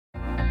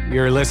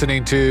You're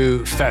listening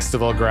to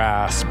Festival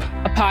Grasp,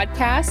 a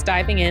podcast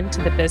diving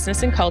into the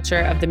business and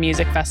culture of the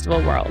music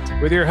festival world.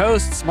 with your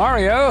hosts,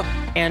 Mario.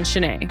 And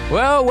Shanae.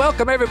 Well,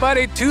 welcome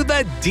everybody to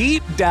the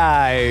Deep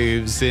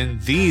Dives. In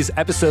these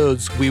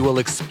episodes, we will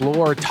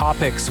explore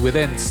topics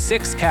within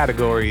 6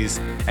 categories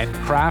and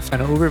craft an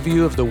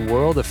overview of the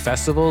world of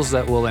festivals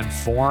that will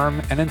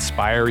inform and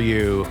inspire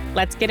you.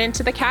 Let's get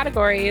into the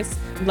categories.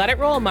 Let it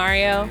roll,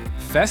 Mario.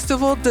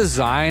 Festival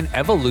Design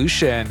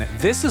Evolution.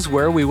 This is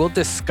where we will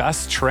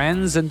discuss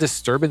trends and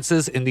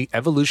disturbances in the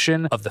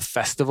evolution of the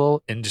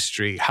festival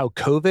industry, how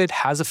COVID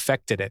has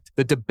affected it,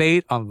 the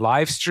debate on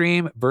live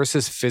stream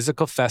versus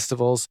physical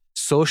festivals,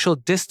 social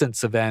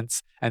distance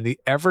events, and the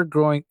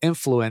ever-growing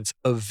influence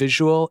of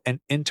visual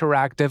and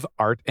interactive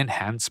art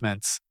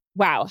enhancements.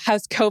 Wow,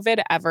 has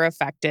COVID ever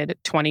affected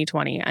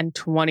 2020 and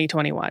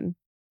 2021?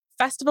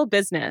 Festival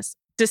business.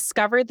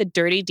 Discover the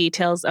dirty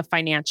details of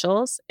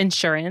financials,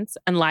 insurance,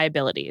 and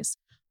liabilities.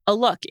 A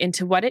look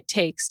into what it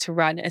takes to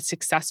run a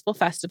successful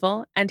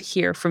festival and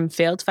hear from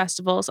failed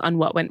festivals on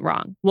what went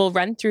wrong. We'll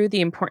run through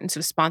the importance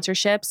of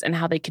sponsorships and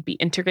how they could be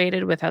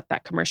integrated without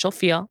that commercial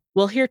feel.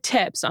 We'll hear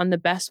tips on the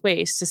best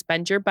ways to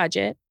spend your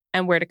budget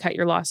and where to cut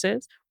your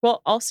losses.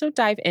 We'll also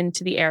dive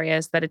into the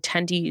areas that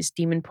attendees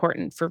deem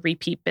important for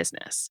repeat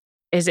business.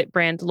 Is it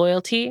brand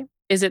loyalty?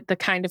 Is it the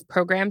kind of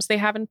programs they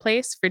have in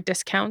place for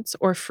discounts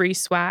or free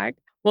swag?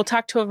 We'll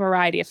talk to a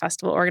variety of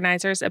festival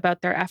organizers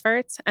about their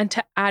efforts and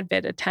to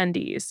avid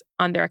attendees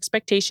on their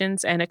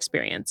expectations and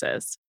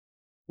experiences.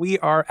 We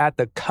are at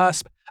the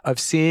cusp of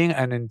seeing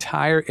an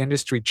entire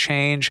industry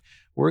change.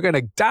 We're going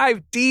to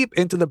dive deep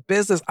into the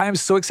business. I'm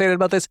so excited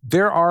about this.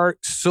 There are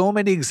so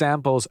many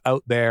examples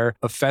out there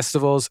of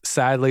festivals,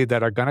 sadly,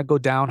 that are going to go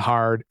down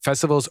hard.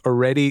 Festivals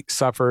already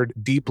suffered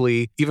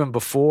deeply even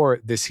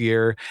before this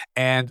year,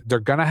 and they're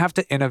going to have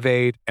to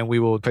innovate, and we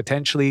will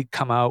potentially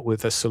come out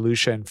with a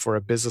solution for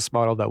a business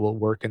model that will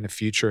work in the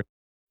future.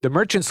 The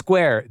Merchant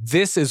Square,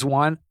 this is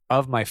one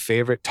of my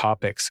favorite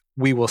topics.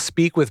 We will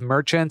speak with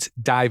merchants,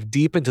 dive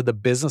deep into the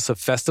business of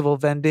festival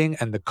vending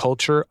and the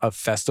culture of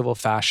festival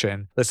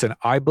fashion. Listen,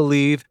 I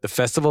believe the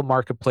festival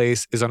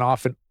marketplace is an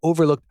often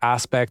overlooked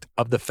aspect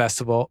of the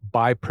festival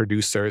by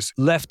producers.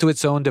 Left to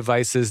its own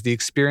devices, the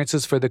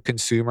experiences for the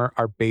consumer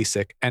are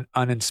basic and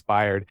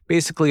uninspired.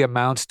 Basically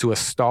amounts to a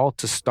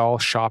stall-to-stall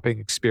shopping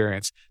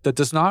experience that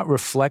does not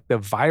reflect the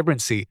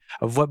vibrancy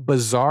of what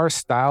bizarre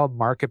style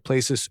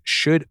marketplaces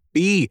should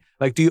be,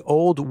 like the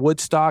old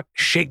Woodstock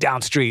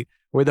Shakedown Street,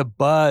 where the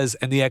buzz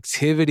and the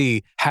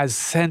activity has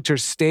center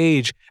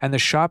stage and the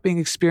shopping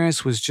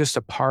experience was just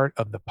a part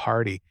of the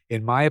party.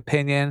 In my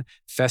opinion,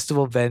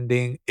 festival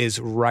vending is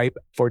ripe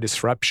for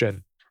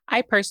disruption.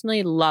 I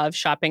personally love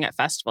shopping at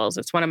festivals.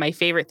 It's one of my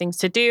favorite things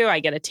to do. I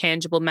get a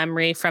tangible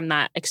memory from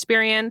that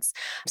experience.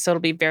 So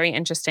it'll be very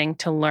interesting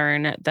to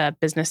learn the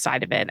business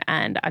side of it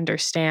and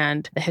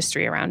understand the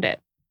history around it.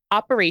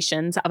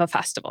 Operations of a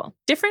festival.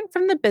 Different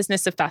from the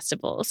business of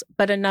festivals,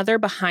 but another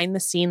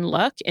behind-the-scene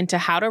look into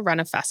how to run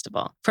a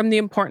festival. From the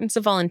importance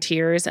of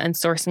volunteers and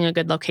sourcing a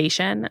good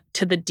location,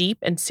 to the deep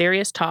and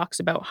serious talks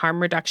about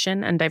harm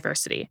reduction and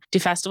diversity. Do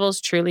festivals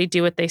truly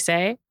do what they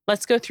say?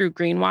 Let's go through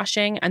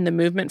greenwashing and the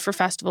movement for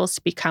festivals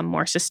to become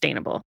more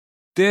sustainable.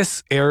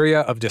 This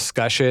area of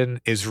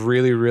discussion is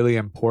really, really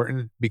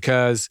important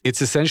because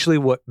it's essentially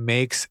what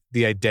makes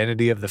the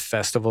identity of the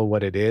festival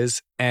what it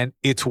is. And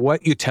it's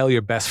what you tell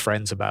your best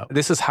friends about.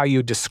 This is how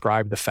you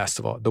describe the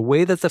festival. The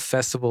way that the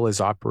festival is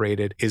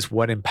operated is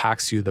what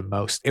impacts you the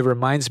most. It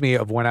reminds me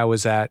of when I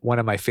was at one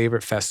of my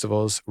favorite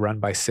festivals run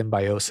by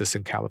Symbiosis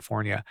in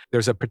California.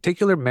 There's a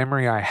particular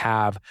memory I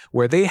have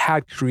where they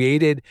had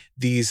created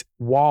these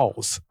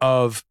walls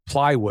of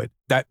plywood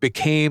that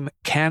became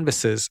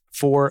canvases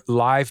for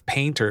live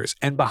painters.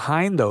 And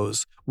behind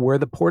those were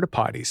the porta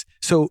potties.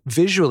 So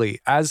visually,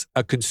 as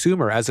a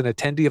consumer, as an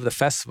attendee of the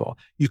festival,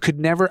 you could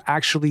never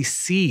actually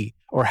see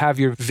or have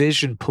your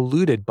vision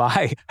polluted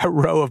by a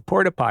row of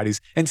porta potties.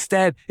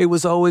 Instead, it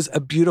was always a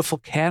beautiful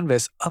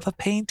canvas of a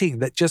painting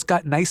that just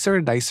got nicer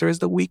and nicer as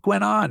the week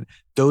went on.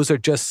 Those are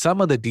just some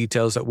of the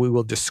details that we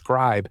will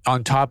describe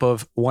on top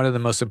of one of the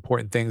most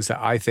important things that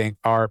I think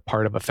are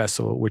part of a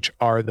festival, which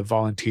are the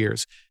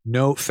volunteers.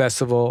 No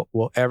festival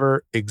will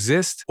ever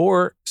exist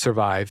or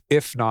survive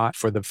if not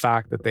for the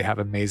fact that they have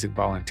amazing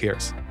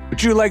volunteers.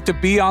 Would you like to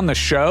be on the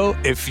show?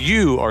 If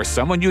you or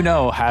someone you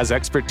know has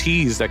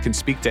expertise that can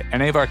speak to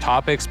any of our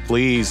topics,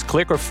 please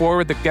click or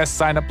forward the guest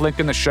sign-up link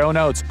in the show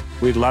notes.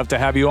 We'd love to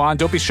have you on.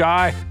 Don't be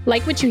shy.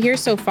 Like what you hear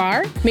so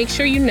far? Make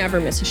sure you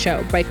never miss a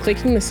show by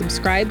clicking the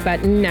subscribe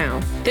button now.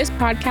 This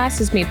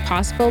podcast is made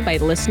possible by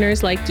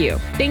listeners like you.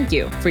 Thank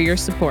you for your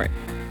support.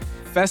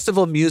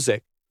 Festival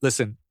music.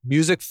 Listen,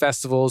 music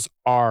festivals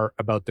are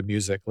about the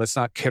music. Let's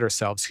not kid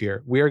ourselves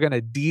here. We are going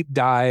to deep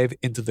dive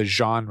into the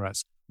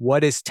genres.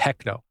 What is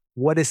techno?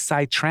 What is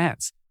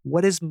psytrance?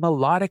 What is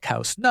melodic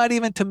house? Not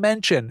even to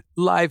mention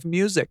live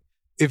music.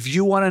 If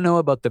you want to know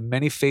about the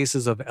many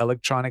faces of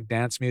electronic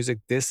dance music,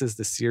 this is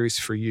the series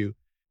for you.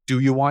 Do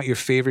you want your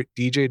favorite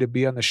DJ to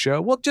be on the show?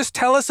 Well, just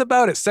tell us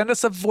about it. Send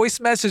us a voice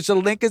message. The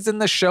link is in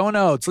the show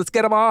notes. Let's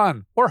get him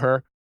on, or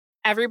her.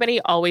 Everybody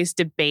always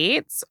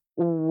debates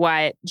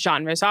what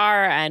genres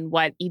are and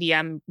what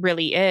EDM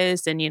really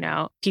is. And,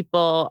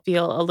 people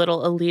feel a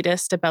little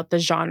elitist about the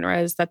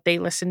genres that they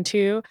listen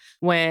to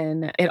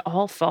when it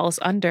all falls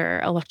under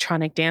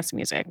electronic dance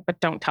music. But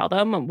don't tell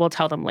them. We'll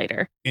tell them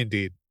later.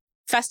 Indeed.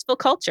 Festival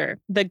culture,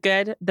 the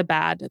good, the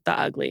bad, the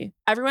ugly.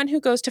 Everyone who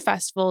goes to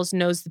festivals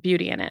knows the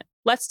beauty in it.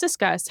 Let's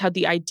discuss how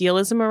the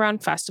idealism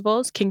around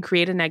festivals can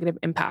create a negative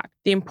impact,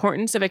 the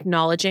importance of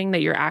acknowledging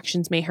that your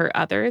actions may hurt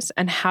others,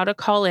 and how to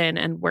call in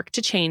and work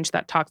to change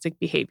that toxic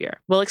behavior.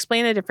 We'll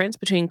explain the difference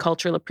between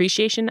cultural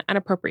appreciation and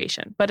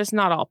appropriation, but it's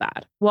not all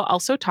bad. We'll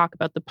also talk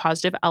about the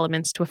positive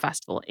elements to a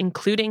festival,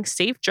 including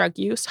safe drug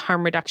use,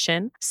 harm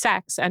reduction,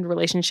 sex, and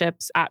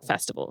relationships at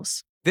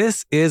festivals.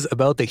 This is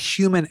about the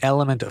human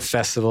element of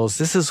festivals.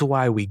 This is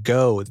why we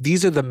go.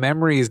 These are the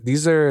memories.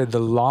 These are the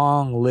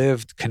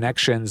long-lived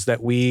connections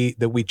that we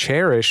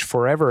cherish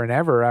forever and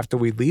ever after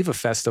we leave a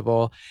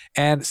festival.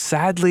 And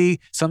sadly,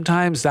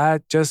 sometimes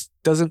that just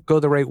doesn't go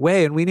the right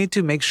way. And we need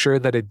to make sure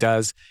that it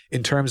does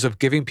in terms of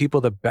giving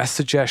people the best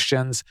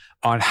suggestions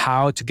on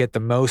how to get the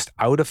most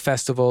out of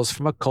festivals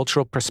from a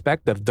cultural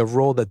perspective, the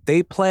role that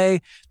they play,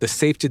 the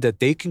safety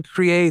that they can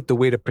create, the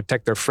way to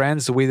protect their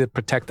friends, the way to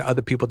protect the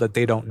other people that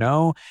they don't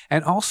know,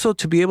 and also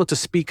to be able to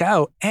speak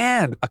out.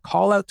 And a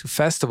call out to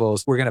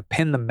festivals, we're going to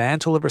pin the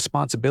mantle of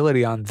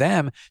responsibility on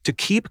them to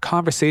keep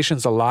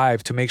conversations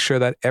alive, to make sure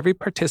that every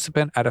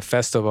participant at a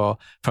festival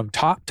from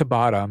top to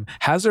bottom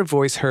has their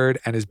voice heard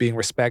and is being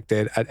respected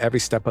at every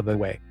step of the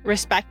way.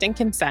 Respect and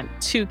consent,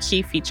 two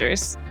key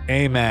features.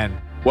 Amen.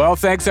 Well,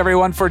 thanks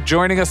everyone for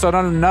joining us on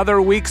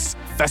another week's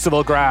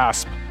Festival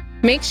Grasp.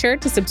 Make sure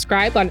to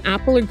subscribe on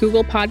Apple or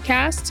Google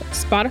Podcasts,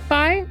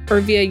 Spotify,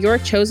 or via your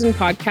chosen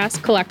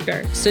podcast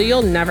collector, so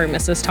you'll never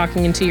miss us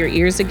talking into your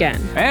ears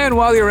again. And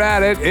while you're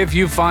at it, if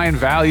you find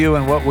value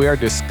in what we are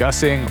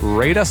discussing,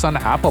 rate us on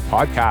Apple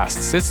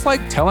Podcasts. It's like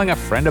telling a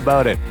friend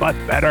about it, but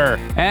better.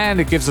 And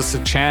it gives us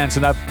a chance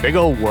in that big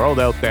old world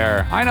out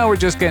there. I know we're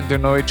just getting to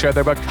know each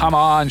other, but come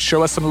on,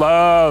 show us some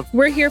love.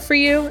 We're here for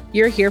you.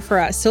 You're here for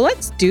us. So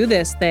let's do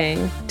this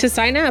thing. To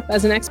sign up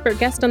as an expert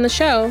guest on the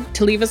show,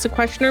 to leave us a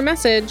question or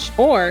message,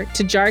 or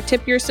to jar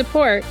tip your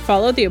support,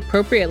 follow the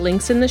appropriate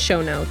links in the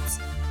show notes.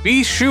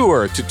 Be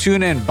sure to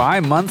tune in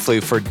bi-monthly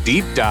for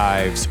deep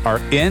dives, our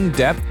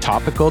in-depth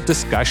topical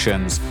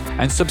discussions,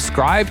 and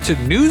subscribe to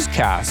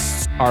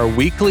Newscasts, our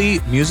weekly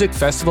music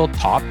festival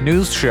top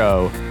news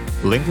show.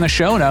 Link in the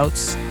show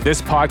notes.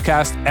 This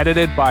podcast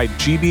edited by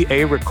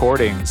GBA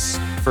Recordings.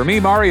 For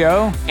me,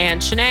 Mario.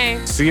 And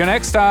Shanae. See you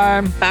next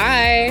time.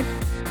 Bye.